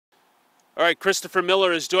All right, Christopher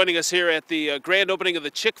Miller is joining us here at the grand opening of the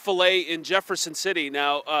Chick-Fil-A in Jefferson City.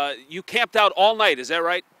 Now, you camped out all night, is that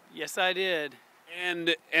right? Yes, I did.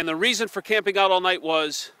 And the reason for camping out all night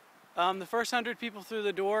was? The first 100 people through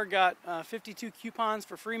the door got 52 coupons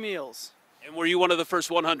for free meals. And were you one of the first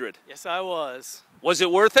 100? Yes, I was. Was it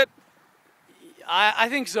worth it? I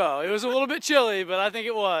think so. It was a little bit chilly, but I think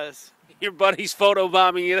it was. Your buddy's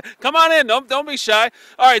photobombing you. Come on in. Don't be shy.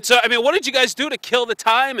 All right, so, I mean, what did you guys do to kill the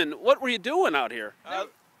time, and what were you doing out here?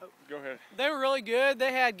 Go ahead. They were really good.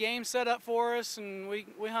 They had games set up for us, and we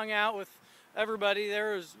hung out with everybody.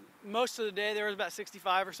 Most of the day, there was about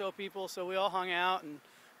 65 or so people, so we all hung out and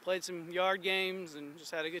played some yard games and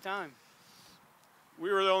just had a good time.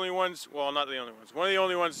 We were the only ones, well, not the only ones, one of the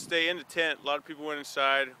only ones to stay in the tent. A lot of people went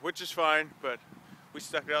inside, which is fine, but we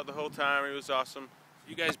stuck it out the whole time. It was awesome.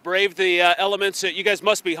 You guys braved the elements. You guys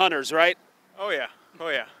must be hunters, right? Oh yeah, oh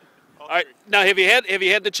yeah. All right. Now, have you had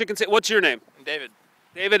the chicken? What's your name? David.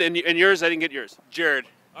 David, and yours? I didn't get yours. Jared.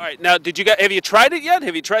 All right. Now, have you tried it yet?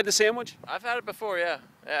 Have you tried the sandwich? I've had it before, yeah.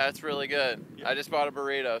 Yeah, it's really good. Yep. I just bought a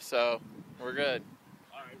burrito, so we're good.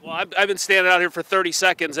 All right. Well, I've been standing out here for 30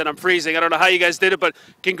 seconds, and I'm freezing. I don't know how you guys did it, but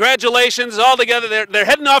congratulations all together. They're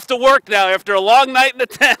heading off to work now after a long night in the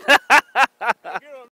tent.